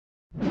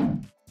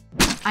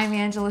I'm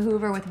Angela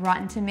Hoover with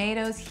Rotten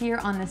Tomatoes here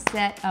on the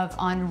set of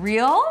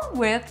UnReal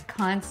with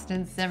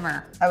Constance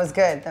Zimmer. That was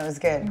good. That was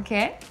good.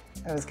 Okay.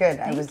 That was good.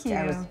 I was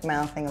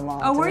mouthing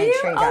along to make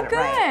sure you got it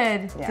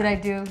right. Good. Yeah. Did I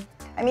do?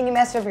 I mean, you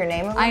messed up your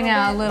name a little bit. I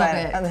know, a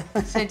little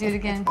bit. Should I do it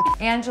again?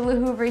 Angela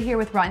Hoover here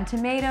with Rotten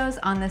Tomatoes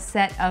on the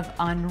set of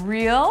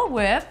UnReal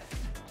with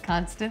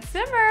Constance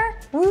Zimmer.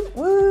 Woo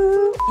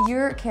woo.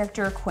 Your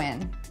character,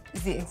 Quinn,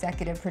 is the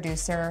executive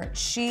producer.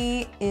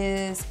 She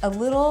is a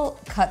little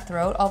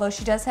cutthroat, although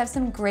she does have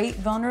some great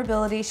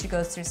vulnerability. She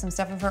goes through some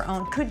stuff of her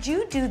own. Could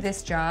you do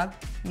this job,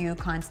 you,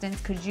 Constance?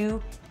 Could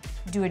you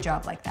do a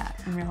job like that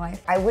in real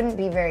life? I wouldn't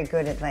be very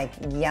good at like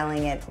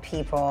yelling at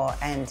people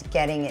and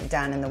getting it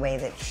done in the way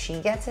that she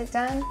gets it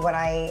done. What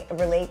I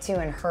relate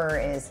to in her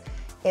is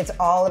it's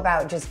all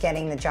about just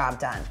getting the job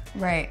done.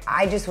 Right.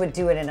 I just would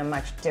do it in a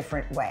much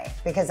different way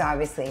because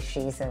obviously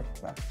she's a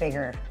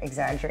bigger,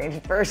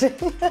 exaggerated version.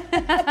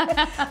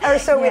 Or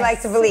so we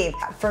like to believe.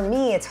 For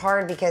me, it's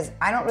hard because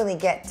I don't really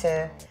get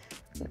to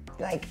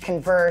like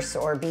converse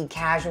or be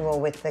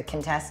casual with the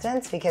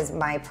contestants because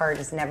my part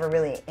is never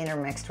really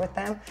intermixed with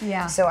them.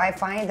 Yeah. So I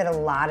find that a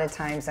lot of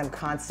times I'm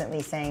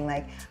constantly saying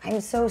like,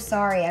 I'm so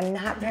sorry, I'm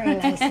not very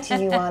nice to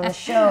you on the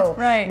show.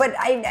 Right. But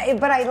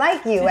I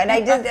like you, and I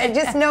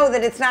just know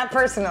that it's not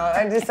personal.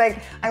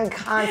 I'm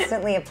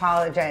constantly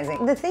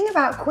apologizing. The thing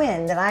about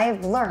Quinn that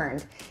I've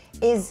learned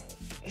is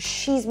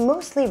she's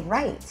mostly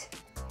right.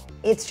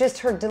 It's just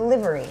her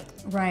delivery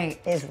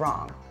is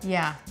wrong.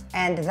 Yeah.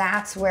 And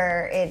that's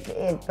where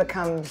it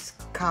becomes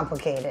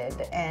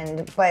complicated.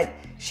 But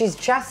she's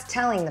just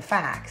telling the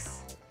facts.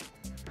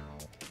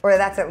 Or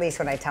that's at least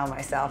what I tell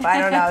myself. I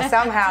don't know,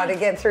 somehow to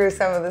get through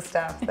some of the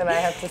stuff that I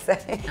have to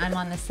say. I'm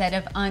on the set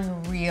of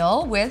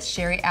UnReal with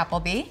Shiri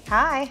Appleby.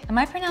 Hi. Am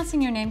I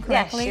pronouncing your name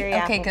correctly? Yes, Shiri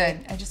Appleby. Okay,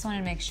 good. I just wanted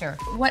to make sure.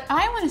 What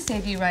I want to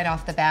say to you right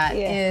off the bat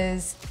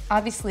is,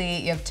 obviously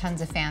you have tons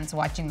of fans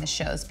watching the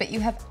shows, but you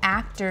have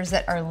actors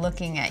that are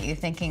looking at you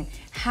thinking,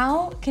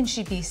 how can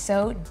she be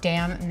so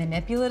damn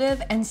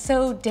manipulative and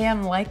so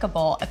damn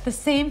likable at the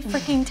same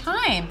freaking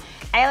time?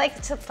 I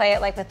like to play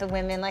it like with the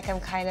women, like I'm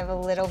kind of a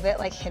little bit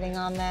like hitting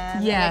on them.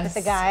 Yes. And like with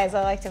the guys,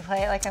 I like to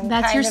play it like I'm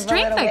That's kind your of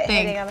strength, a little I bit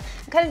think. hitting on them.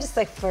 I'm kind of just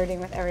like flirting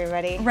with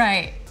everybody.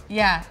 Right.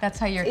 Yeah, that's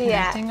how you're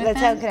connecting with them? Yeah,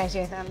 that's how I'm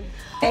connecting with them.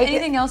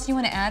 Anything else you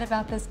want to add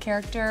about this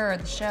character or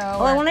the show?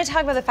 Well, I want to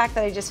talk about the fact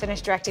that I just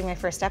finished directing my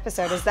first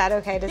episode. Is that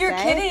okay to say? You're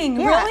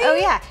kidding, yeah. really? Oh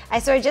yeah.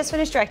 So I just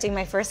finished directing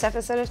my first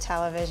episode of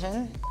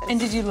television. And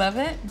did you love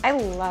it? I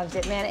loved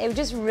it, man. It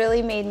just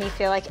really made me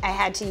feel like I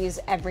had to use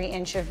every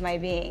inch of my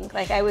being.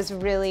 Like I was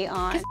really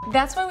on.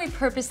 That's why we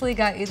purposely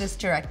got you this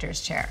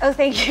director's chair. Oh,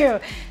 thank you.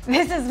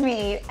 This is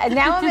me. And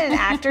now I'm in an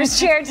actor's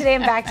chair. Today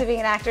I'm back to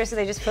being an actor, so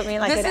they just put me in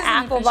like an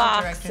apple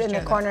box in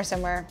the corner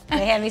somewhere.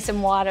 They hand me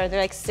some water.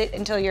 They're like, sit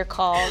until you're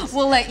called.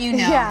 We'll let you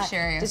know, yeah.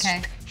 Shiri,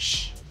 okay?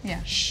 Shh.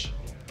 Yeah. Shh.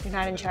 You're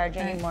not in charge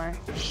anymore.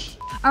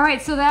 All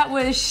right, so that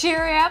was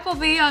Shiri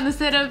Appleby on the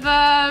set of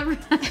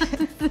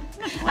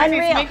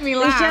UnReal. Make me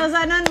laugh. The show's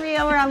on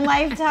UnReal. We're on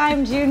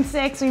Lifetime, June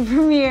 6th. We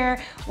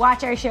premiere.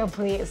 Watch our show,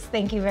 please.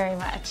 Thank you very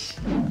much.